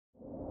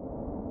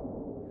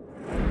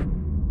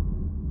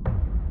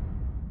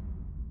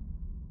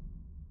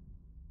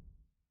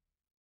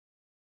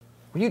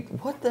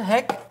What the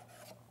heck?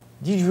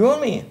 You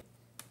ruined me.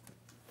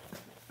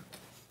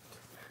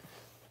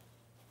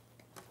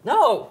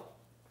 No.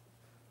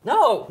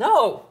 No,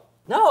 no,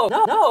 no,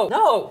 no, no,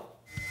 no.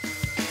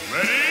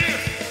 Ready?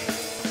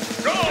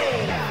 Go!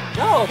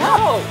 No,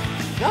 no,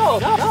 no,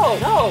 no, no,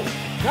 no,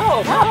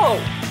 no, no,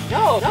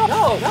 no, no,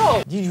 no,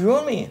 no. You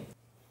ruined me.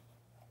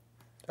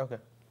 Okay.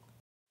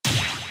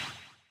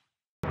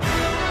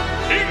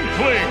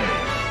 Inkling!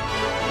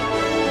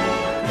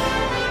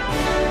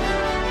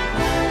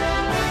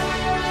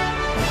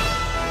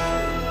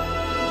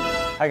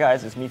 Hi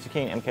guys, it's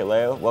Mew2King,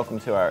 MkLeo. Welcome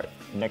to our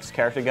next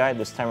character guide.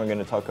 This time we're going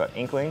to talk about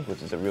Inkling,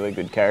 which is a really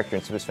good character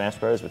in Super Smash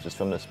Bros., which is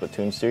from the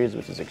Splatoon series,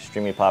 which is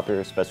extremely popular,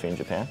 especially in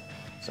Japan.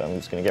 So I'm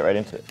just going to get right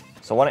into it.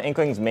 So one of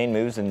Inkling's main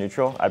moves in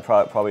neutral,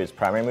 probably his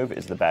primary move,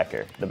 is the back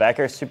air. The back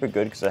air is super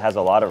good because it has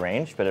a lot of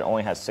range, but it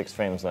only has 6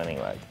 frames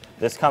landing lag.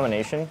 This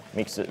combination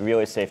makes it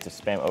really safe to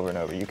spam over and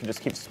over. You can just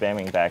keep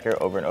spamming back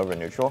air over and over in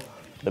neutral.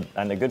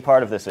 And the good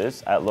part of this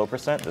is, at low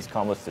percent, this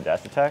combos to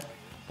dash attack.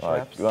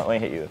 Let me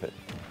hit you with it.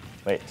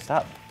 Wait,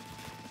 stop.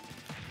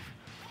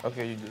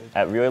 Okay, you did.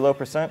 At really low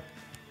percent,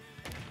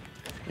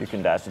 you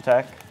can dash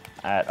attack.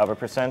 At upper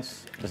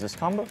percents, does this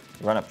combo?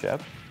 Run up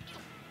jab.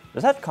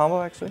 Does that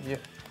combo actually? Yeah.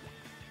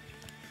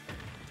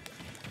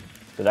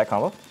 Did that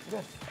combo?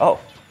 Yes. Oh,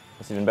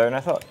 that's even better than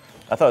I thought.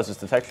 I thought it was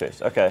just a tech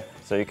chase. Okay,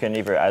 so you can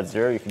either at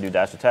 0, you can do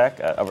dash attack.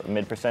 At upper,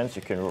 mid percents,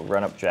 you can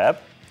run up jab,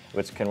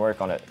 which can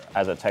work on it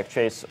as a tech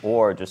chase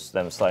or just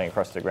them sliding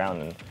across the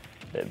ground and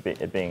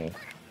it being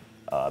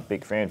a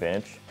big frame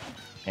advantage.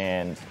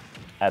 And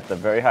at the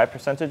very high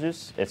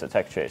percentages, it's a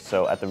tech chase.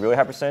 So at the really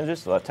high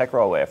percentages, let tech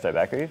roll away after I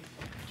back you.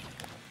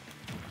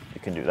 You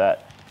can do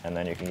that, and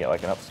then you can get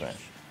like an up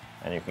smash,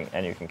 and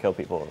you can kill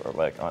people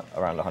like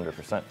around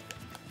 100%.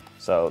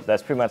 So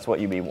that's pretty much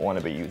what you want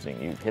to be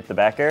using. You hit the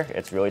back air,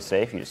 it's really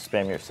safe. You just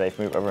spam your safe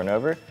move over and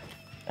over,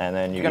 and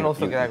then you can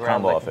also get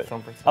combo off it.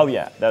 Oh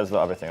yeah, that was the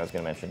other thing I was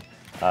going to mention.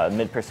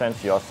 Mid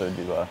percents, you also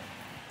do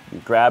you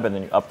grab and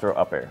then you up throw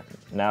up air.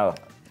 Now,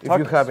 if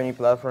you have any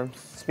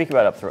platforms. Speak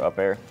about up throw up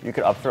air. You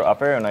could up throw up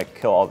air and like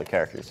kill all the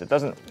characters. It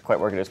doesn't quite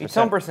work at this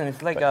percent. It's 10%.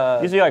 It's like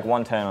usually like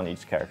 110 on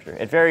each character.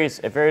 It varies.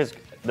 It varies.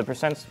 The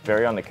percents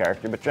vary on the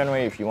character, but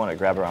generally, if you want to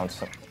grab around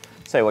some,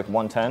 say like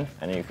 110,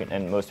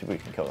 and most people you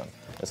can kill them.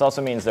 This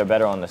also means they're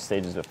better on the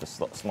stages with the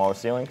smaller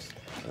ceilings.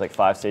 There's like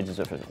 5 stages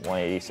with a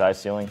 180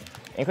 size ceiling.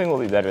 Inkling will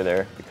be better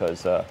there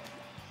because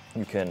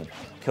you can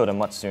kill them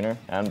much sooner.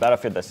 And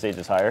Battlefield, that stage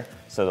is higher,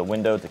 so the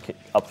window to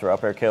up throw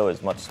up air kill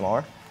is much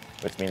smaller,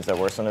 which means they're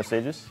worse on those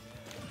stages.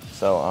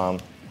 So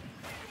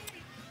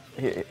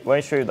here, let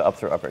me show you the up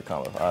throw up air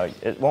combo.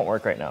 It won't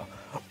work right now.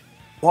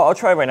 Well, I'll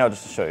try right now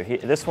just to show you.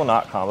 This will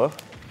not combo.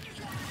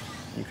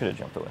 You could have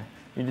jumped away.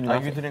 You did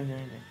nothing. You didn't do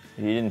anything.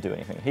 He didn't do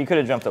anything. He could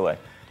have jumped away.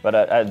 But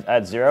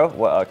at 0,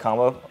 what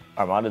combo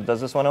Armada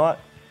does this one a lot.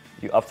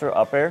 You up throw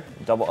up air,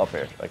 double up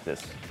air like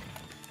this,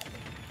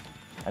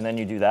 and then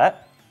you do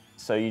that.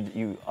 So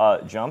you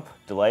jump,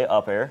 delay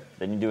up air,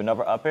 then you do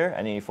another up air,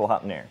 and then you full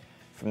hop nair.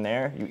 From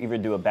there, you either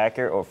do a back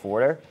air or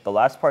forward air. The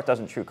last part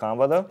doesn't true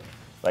combo though,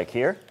 like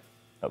here.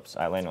 Oops,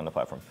 I landed on the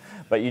platform.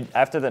 But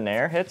after the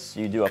nair hits,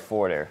 you do a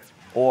forward air.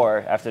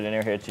 Or after the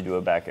nair hits, you do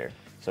a back air.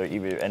 So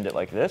you either end it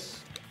like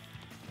this,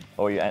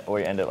 or you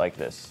end it like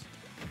this.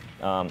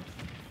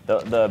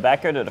 The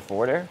back air to the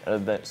forward air,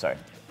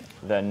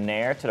 the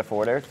nair to the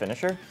forward air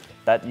finisher,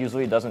 that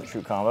usually doesn't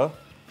true combo,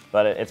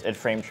 but it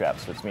frame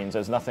traps, which means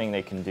there's nothing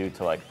they can do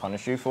to like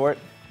punish you for it.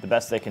 The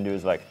best they can do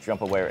is like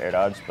jump away or air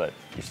dodge, but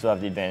you still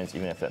have the advantage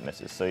even if it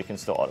misses, so you can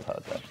still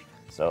autopilot that.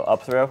 So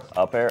up throw,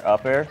 up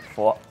air,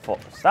 full.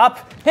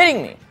 Stop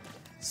hitting me!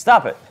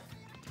 Stop it!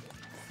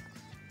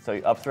 So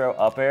you up throw,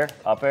 up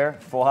air,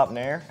 full hop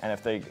nair, and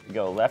if they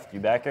go left, you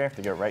back air. If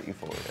they go right, you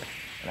forward air,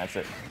 and that's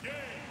it.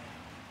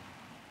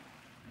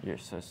 You're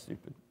so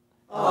stupid.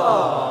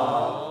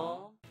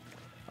 Aww.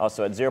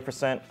 Also at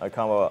 0%, a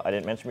combo I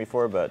didn't mention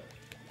before, but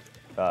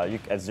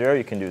at 0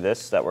 you can do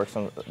this. That works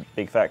on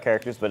big fat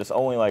characters, but it's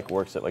only like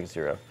works at like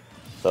 0.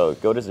 So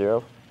go to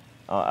 0.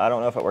 I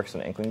don't know if it works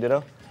in Inkling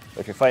Ditto. But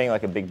if you're fighting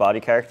like a big body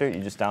character,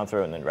 you just down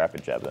throw and then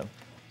rapid jab them.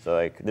 So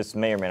like this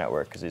may or may not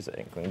work because he's an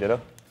Inkling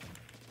Ditto.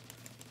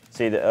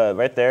 See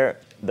right there,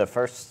 the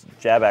first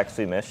jab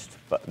actually missed,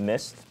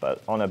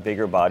 but on a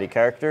bigger body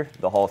character,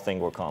 the whole thing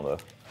will combo.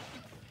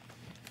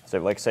 So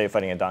like say you're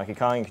fighting a Donkey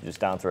Kong, you can just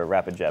down throw,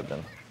 rapid jab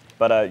them.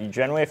 But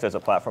generally, if there's a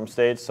platform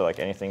stage, so like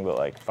anything but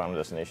like Final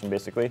Destination,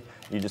 basically,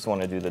 you just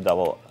want to do the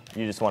double.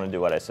 You just want to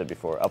do what I said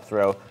before: up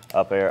throw,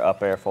 up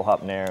air, full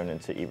hop nair, and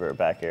into either a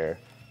back air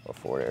or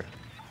forward air.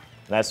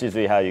 And that's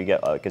usually how you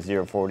get like a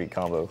 0-40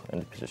 combo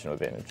and positional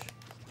advantage.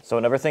 So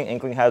another thing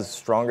Inkling has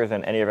stronger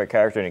than any other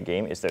character in a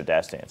game is their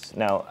dash dance.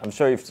 Now, I'm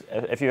sure if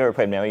you've ever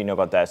played Melee, you know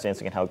about dash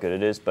dancing and how good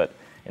it is. But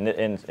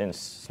in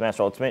Smash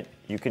Ultimate,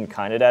 you can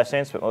kind of dash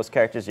dance, but most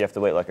characters you have to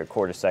wait like a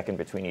quarter second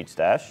between each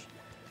dash,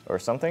 or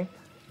something.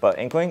 But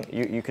Inkling,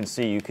 you can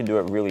see you can do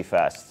it really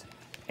fast.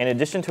 In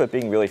addition to it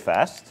being really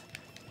fast,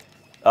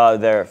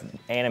 their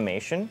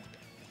animation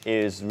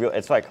is real.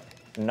 It's like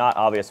not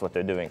obvious what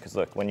they're doing. Because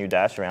look, when you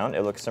dash around,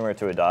 it looks similar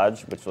to a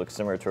dodge, which looks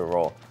similar to a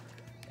roll.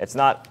 It's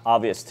not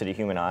obvious to the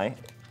human eye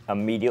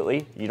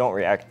immediately. You don't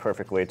react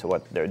perfectly to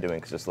what they're doing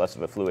because it's less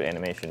of a fluid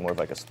animation, more of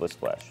like a split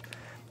splash.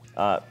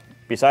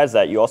 Besides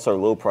that, you also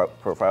low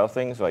profile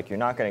things. Like you're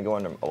not going to go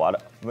into a lot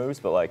of moves,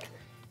 but like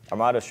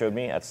Armada showed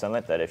me at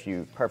Summit that if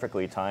you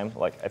perfectly time,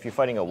 like if you're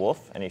fighting a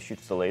wolf and he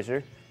shoots the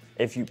laser,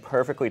 if you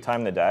perfectly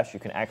time the dash, you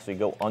can actually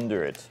go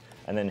under it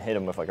and then hit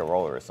him with like a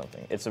roller or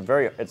something. It's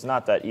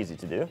not that easy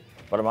to do,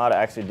 but Armada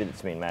actually did it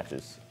to me in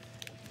matches.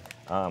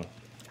 So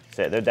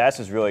yeah, their dash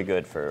is really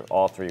good for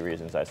all 3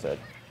 reasons I said.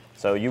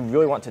 So you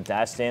really want to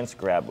dash stance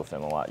grab with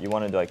them a lot. You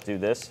want to like do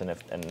this, and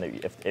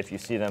if you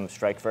see them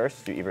strike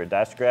first, you either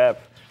dash grab,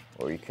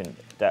 or you can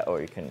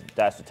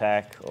dash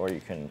attack, or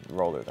you can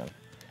roller them.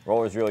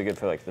 Roller is really good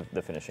for like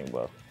the finishing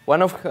blow.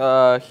 One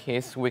of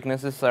his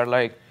weaknesses are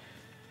like,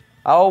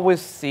 I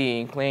always see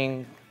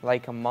Inkling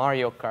like a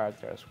Mario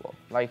character as well.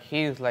 Like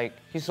he's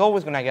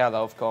always gonna get a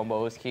lot of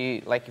combos.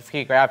 If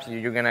he grabs you,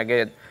 you're gonna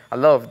get a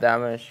lot of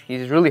damage.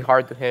 He's really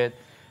hard to hit,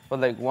 but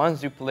like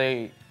once you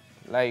play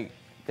like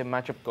the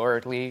matchup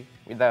correctly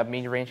with that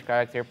mid-range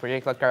character,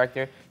 projectile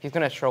character, he's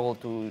gonna struggle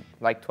to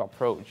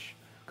approach.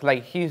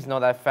 Like he's not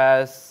that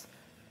fast.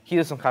 He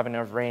doesn't have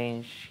enough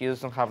range. He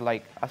doesn't have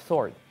like a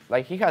sword.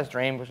 Like he has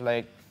range, but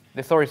like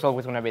the sword is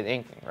always gonna be the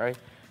Inkling, right?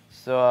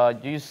 So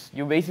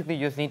you basically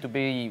just need to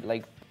be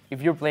like,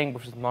 if you're playing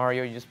versus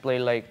Mario, you just play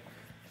like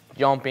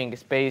jumping,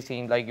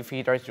 spacing. Like if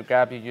he tries to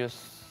grab you,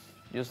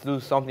 just do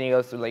something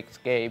else to like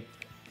escape.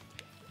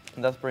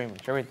 And that's pretty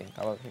much everything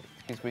about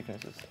his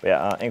weaknesses.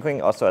 Yeah,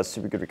 Inkling also has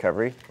super good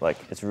recovery. Like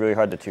it's really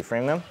hard to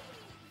 2-frame them.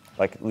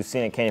 Like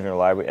Lucina can't even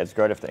reliably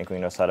edgeguard if the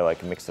Inkling knows how to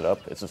like mix it up.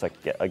 It's just like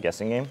a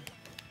guessing game.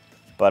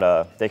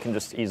 But they can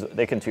just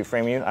they can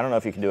 2-frame you. I don't know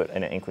if you can do it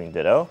in an Inkling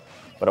Ditto,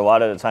 but a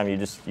lot of the time you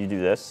do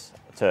this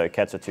to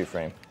catch a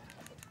 2-frame.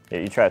 Yeah,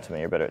 you try it to me.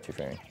 You're better at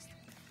 2-framing.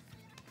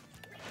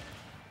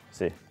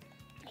 See,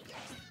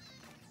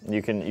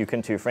 you can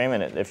 2-frame,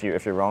 and if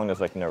you're wrong, there's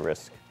like no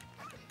risk.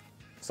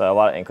 So a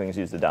lot of Inklings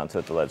use the down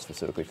tilt the ledge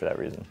specifically for that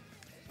reason.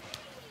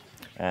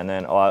 And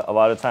then a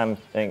lot of time,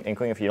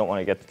 Inkling, if you don't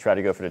want to try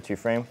to go for the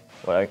 2-frame,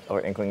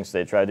 what Inklings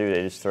they try to do,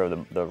 they just throw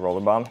the roller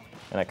bomb,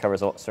 and that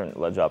covers certain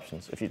ledge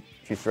options. If you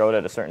throw it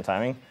at a certain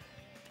timing,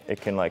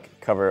 it can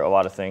like cover a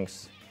lot of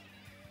things,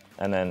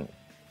 and then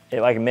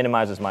it like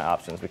minimizes my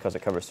options because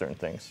it covers certain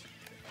things.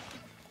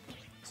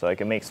 So like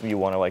it makes you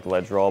want to like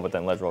ledge roll, but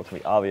then ledge roll can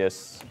be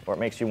obvious, or it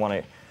makes you want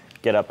to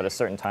get up at a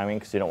certain timing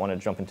because you don't want to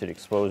jump into the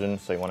explosion,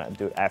 so you want to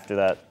do it after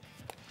that.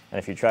 And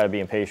if you try to be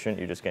impatient,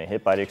 you're just getting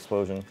hit by the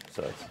explosion.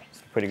 So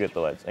it's pretty good at the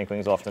ledge.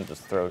 Inklings often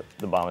just throw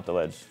the bomb at the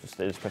ledge.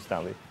 They just press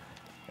down B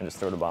and just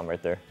throw the bomb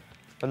right there.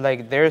 But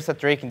like there's a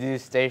trick in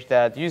this stage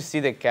that you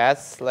see the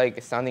cats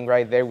like standing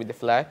right there with the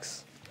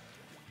flags.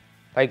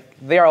 Like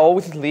they are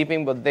always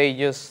sleeping, but they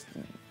just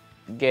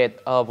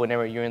get up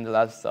whenever you're in the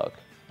last stock,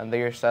 and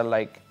they start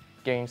like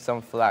getting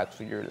some flags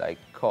with your like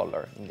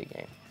color in the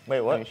game. Wait,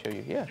 what? Let me show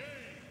you. Yeah.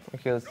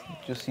 Because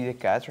you see the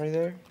cats right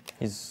there?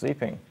 He's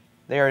sleeping.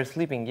 They are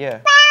sleeping, yeah.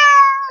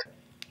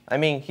 I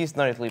mean, he's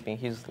not sleeping,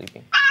 he's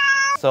sleeping.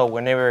 So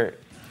whenever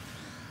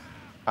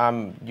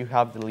you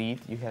have the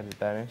lead, you have the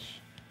advantage,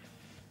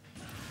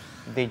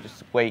 they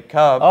just wake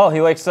up. Oh,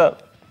 he wakes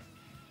up.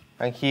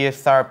 And he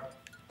start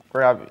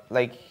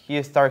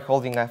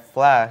holding a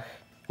flag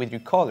with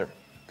your color,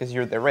 because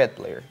you're the red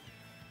player.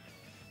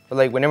 But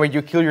like whenever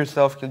you kill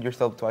yourself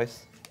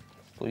twice,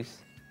 please.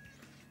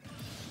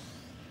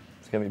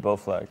 It's gonna be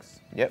both flags.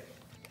 Yep.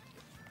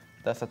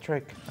 That's a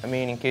trick. I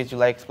mean, in case you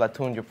like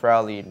Splatoon, you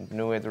probably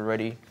knew it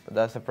already, but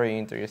that's a pretty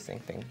interesting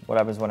thing. What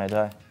happens when I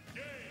die?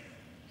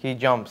 He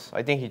jumps.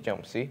 I think he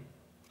jumps, see?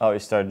 Oh, he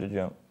started to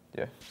jump.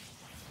 Yeah.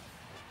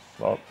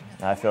 Well,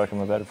 I feel like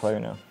I'm a better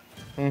player now.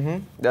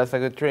 Mm-hmm. That's a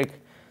good trick.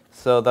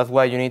 So that's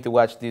why you need to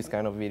watch these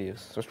kind of videos.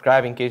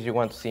 Subscribe in case you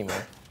want to see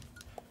more.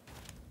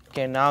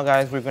 Okay, now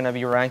guys, we're gonna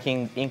be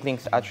ranking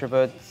Inkling's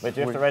attributes. Wait,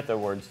 do you have to write the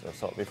words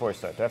so before we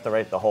start? Do I have to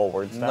write the whole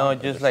words down? No,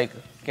 just like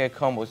get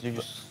combos. You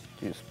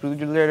just put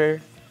your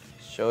letter,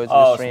 show it to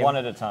the stream. It's one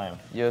at a time.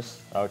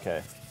 Just.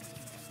 Okay.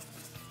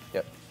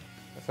 Yep.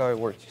 That's how it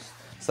works.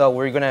 So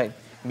we're gonna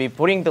be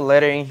putting the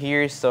letter in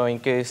here, so in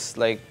case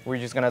like we're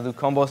just gonna do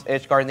combos,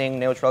 edge guarding,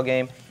 neutral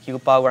game, heal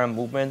power, and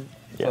movement.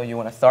 Yep. So you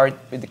wanna start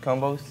with the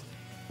combos.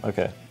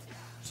 Okay.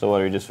 So what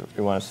do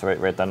you want us to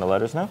write down the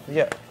letters now?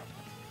 Yeah.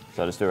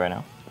 Should I just do it right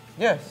now?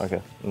 Yes.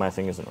 Okay. My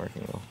thing isn't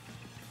working well.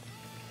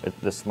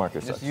 This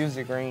marker sucks. Just use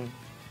the green.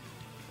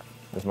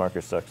 This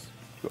marker sucks.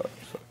 Marker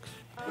sucks.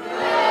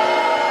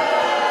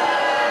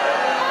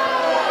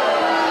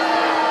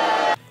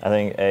 I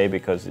think A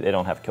because they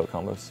don't have kill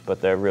combos, but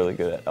they're really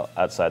good at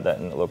outside that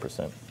in the low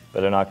percent.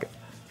 But they're not.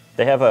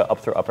 They have a up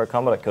throw upper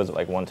combo that goes at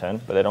like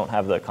 110, but they don't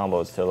have the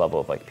combos to the level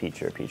of like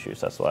Peach or Pichu.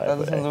 So that's why that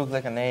doesn't look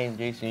like an A,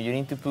 Jason. You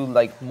need to put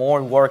like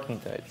more work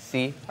into it.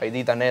 See, I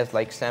did an S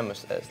like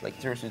Samus S, like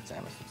Zero Suit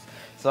Samus S.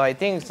 So I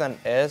think it's an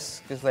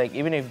S, because like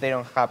even if they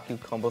don't have kill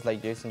combos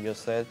like Jason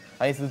just said,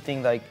 I still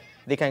think like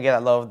they can get a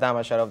lot of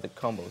damage out of the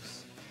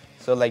combos.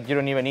 So like you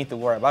don't even need to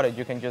worry about it.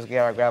 You can just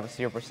get a grab at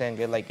 0%,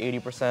 get like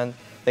 80%.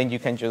 Then you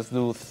can just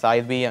do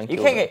side B and You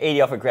kill can't them. get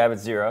 80 off a grab at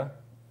 0.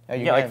 Yeah,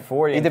 you get like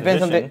 40 It in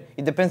depends position. on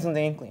the it depends on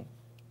the Inkling.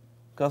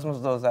 Cosmos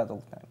does that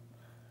all the time.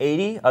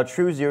 80? A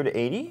true 0 to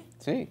 80?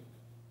 See?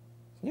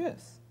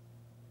 Yes.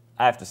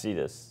 I have to see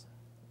this.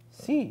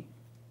 See.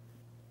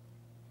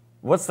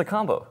 What's the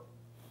combo?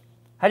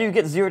 How do you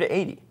get 0 to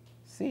 80?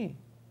 See.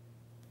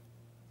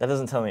 That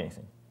doesn't tell me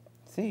anything.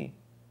 See.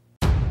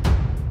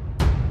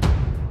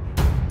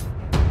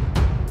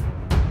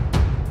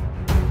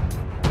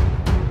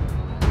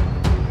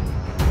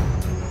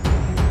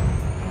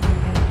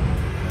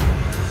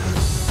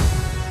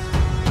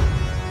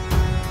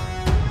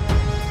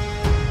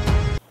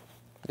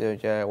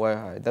 Yeah,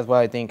 well, that's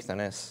why I think it's an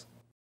S.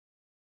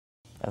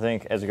 I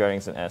think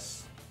Edgeguarding's an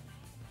S.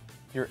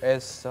 Your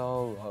S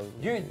so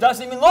ugly. It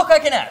doesn't even look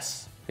like an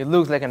S. It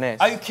looks like an S.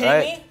 Are you kidding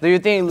right? me? Do you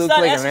think it looks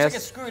like an S? It's like a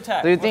screw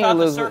attack Do you think without it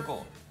looks the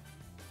circle.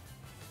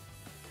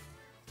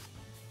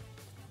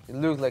 It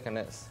looks like an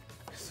S.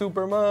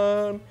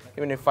 Superman.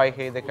 Even if I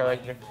hate the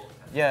character.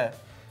 Yeah.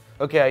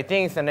 Okay, I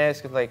think it's an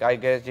S because like I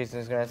guess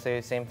Jason's gonna say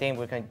the same thing.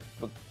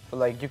 But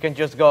like you can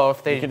just go off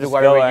stage, can do just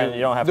whatever go and you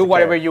don't have do to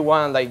whatever care. you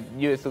want. Like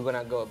you're still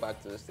gonna go back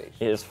to the stage.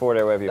 It is forward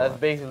air wherever you That's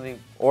want. basically.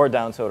 Or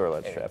down tilt or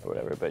ledge trap or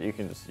whatever, but you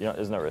can just,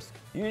 there's no risk.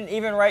 You didn't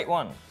even write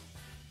one.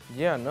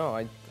 Yeah,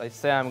 no, I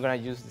say I'm gonna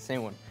use the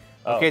same one.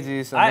 Oh. Okay,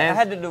 this is an I S.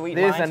 had to delete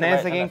This is mine an to S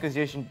write again another.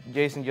 because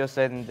Jason just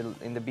said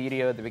in the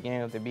video, at the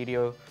beginning of the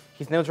video,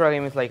 his neutral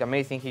game is like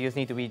amazing. He just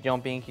need to be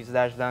jumping. His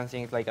dash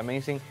dancing is like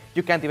amazing.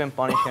 You can't even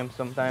punish him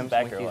sometimes.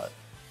 Back when air a he's- lot.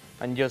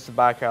 And just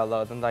back air a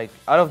lot. And like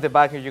out of the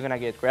back air, you're gonna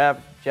get grab,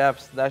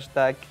 jabs, dash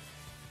attack,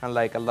 and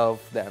like a lot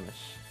of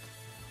damage.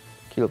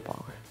 Kill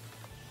power.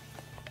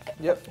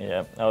 Yep.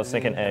 Yeah, I was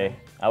thinking A.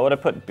 I would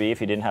have put B if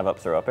he didn't have up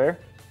throw up air,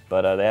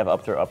 but they have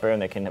up throw up air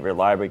and they can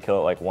reliably kill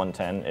it like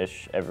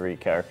 110-ish every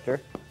character.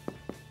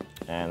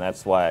 And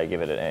that's why I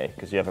give it an A,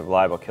 because you have a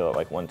reliable kill at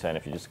like 110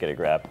 if you just get a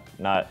grab.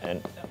 Not,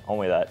 and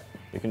only that,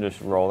 you can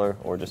just roller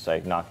or just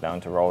like knock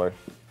down to roller,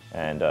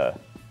 and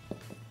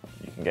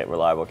you can get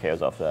reliable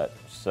KOs off that.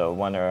 So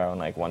when they're on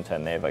like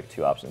 110, they have like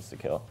 2 options to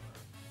kill.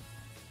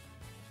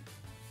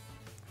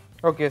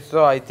 Okay,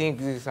 so I think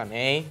this is an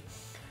A,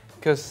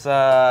 because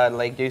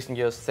like Jason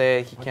just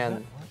said,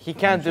 he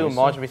can't do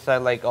much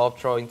besides like up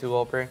throw into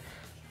upper.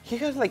 He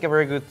has like a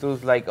very good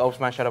tools like up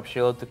smash out of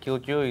shield to kill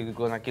you. He's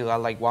gonna kill at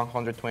like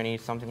 120,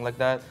 something like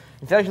that.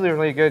 It's actually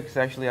really good because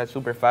actually a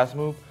super fast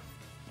move,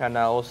 and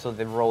also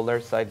the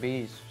roller side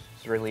B is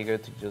really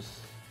good to just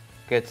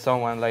get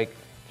someone like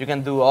you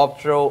can do up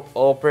throw,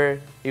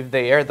 upper. If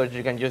they air dodge,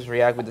 you can just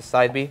react with the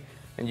side B,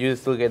 and you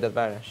still get the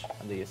advantage.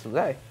 And they still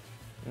die.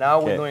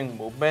 Now we're doing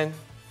movement,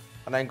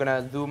 and I'm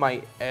gonna do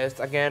my S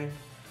again.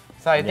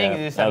 So I think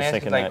this is an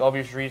S for like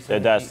obvious reason. The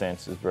dash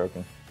stance is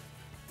broken.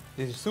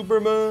 This is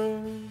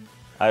Superman.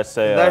 I'd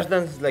say The dash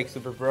dance is like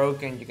super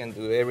broken. You can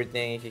do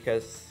everything. He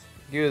has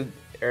good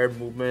air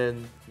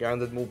movement,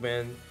 grounded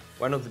movement.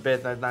 One of the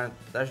best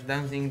dash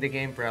dancing in the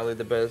game, probably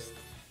the best.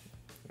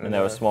 And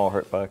there was small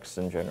hurtbucks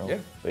in general. Yeah,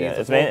 But yeah,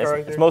 he's a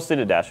it's mostly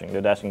the dashing.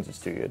 The dashing is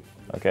just too good.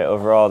 Okay,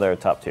 overall they're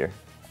top tier.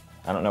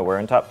 I don't know where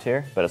in top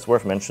tier, but it's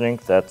worth mentioning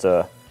that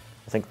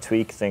I think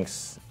Tweak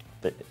thinks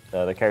that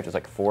the character's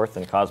like 4th,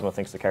 and Cosmo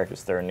thinks the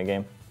character's 3rd in the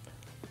game.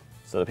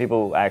 So the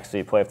people who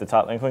actually play with the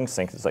top Inklings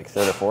think it's like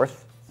 3rd or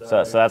 4th.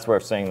 So that's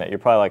worth saying that you're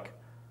probably like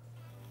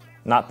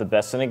not the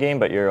best in the game,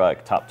 but you're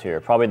like top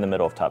tier, probably in the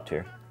middle of top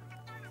tier.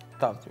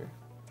 Top tier.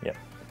 Yep.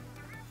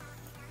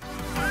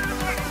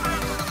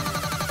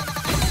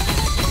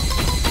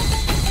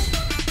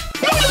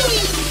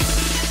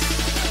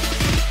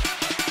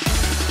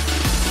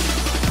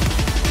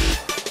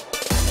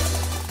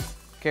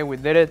 Okay, we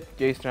did it.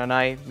 Jason and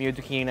I,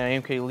 Mew2King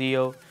and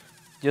MkLeo.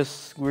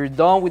 We're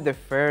done with the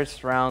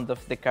first round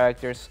of the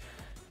characters.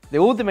 The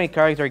Ultimate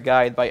Character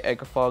Guide by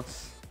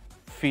EchoFox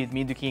feed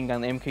Mew2King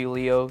and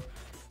MkLeo.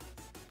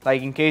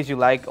 Like, in case you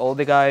like all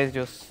the guys,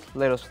 just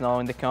let us know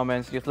in the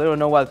comments. Just let us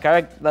know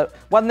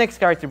what next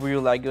character would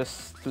you like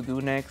us to do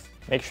next.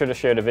 Make sure to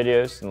share the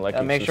videos and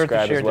like Make sure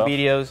to share the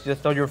videos.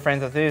 Just tell your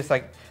friends that this is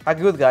like a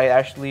good guy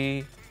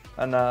actually,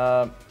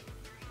 and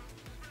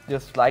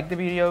just like the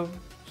video,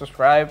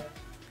 subscribe.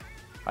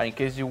 And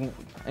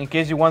in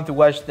case you want to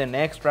watch the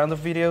next round of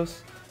videos,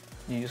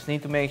 you just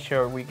need to make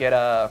sure we get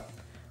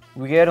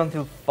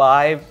until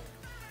 5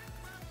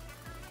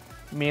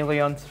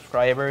 million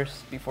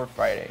subscribers before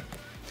Friday.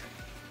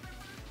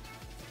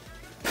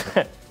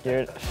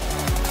 You're